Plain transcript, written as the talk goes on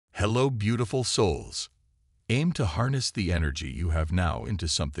Hello, beautiful souls. Aim to harness the energy you have now into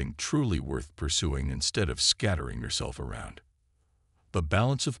something truly worth pursuing instead of scattering yourself around. The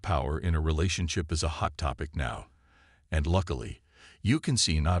balance of power in a relationship is a hot topic now, and luckily, you can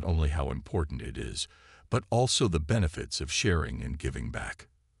see not only how important it is, but also the benefits of sharing and giving back.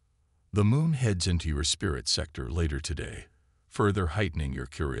 The moon heads into your spirit sector later today, further heightening your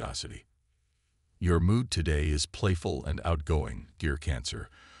curiosity. Your mood today is playful and outgoing, dear Cancer,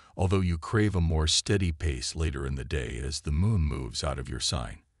 although you crave a more steady pace later in the day as the moon moves out of your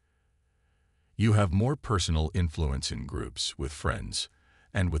sign. You have more personal influence in groups, with friends,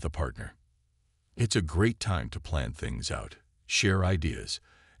 and with a partner. It's a great time to plan things out, share ideas,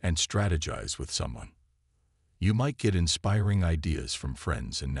 and strategize with someone. You might get inspiring ideas from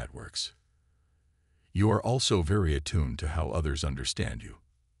friends and networks. You are also very attuned to how others understand you.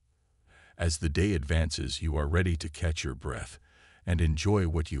 As the day advances, you are ready to catch your breath and enjoy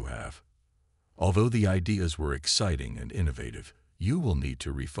what you have. Although the ideas were exciting and innovative, you will need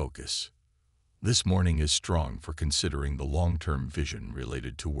to refocus. This morning is strong for considering the long-term vision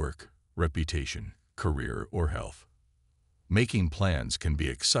related to work, reputation, career, or health. Making plans can be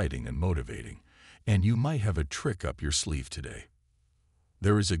exciting and motivating, and you might have a trick up your sleeve today.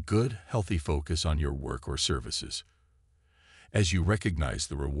 There is a good, healthy focus on your work or services. As you recognize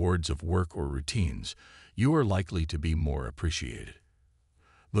the rewards of work or routines, you are likely to be more appreciated.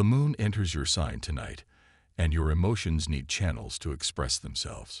 The moon enters your sign tonight, and your emotions need channels to express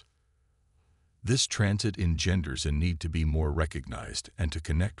themselves. This transit engenders a need to be more recognized and to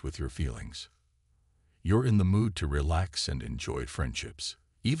connect with your feelings. You're in the mood to relax and enjoy friendships,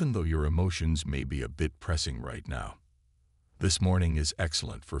 even though your emotions may be a bit pressing right now. This morning is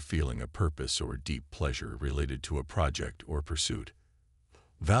excellent for feeling a purpose or deep pleasure related to a project or pursuit.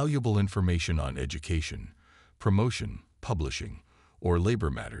 Valuable information on education, promotion, publishing, or labor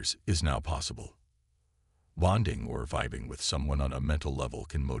matters is now possible. Bonding or vibing with someone on a mental level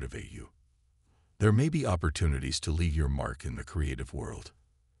can motivate you. There may be opportunities to leave your mark in the creative world.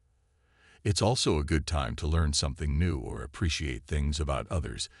 It's also a good time to learn something new or appreciate things about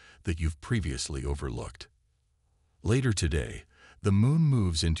others that you've previously overlooked. Later today, the moon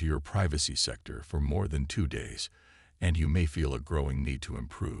moves into your privacy sector for more than 2 days, and you may feel a growing need to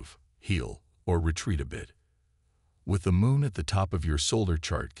improve, heal, or retreat a bit. With the moon at the top of your solar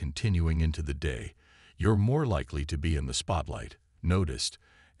chart continuing into the day, you're more likely to be in the spotlight, noticed,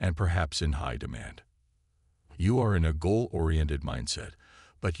 and perhaps in high demand. You are in a goal-oriented mindset,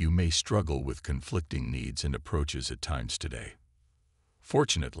 but you may struggle with conflicting needs and approaches at times today.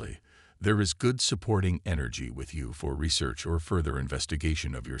 Fortunately, there is good supporting energy with you for research or further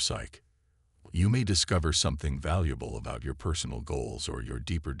investigation of your psyche. You may discover something valuable about your personal goals or your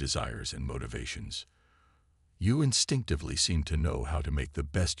deeper desires and motivations. You instinctively seem to know how to make the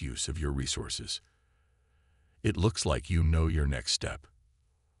best use of your resources. It looks like you know your next step.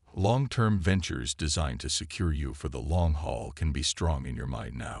 Long-term ventures designed to secure you for the long haul can be strong in your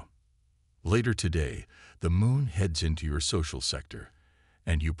mind now. Later today, the moon heads into your social sector,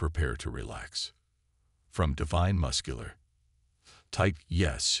 and you prepare to relax. From divine masculine, type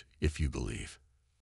yes if you believe.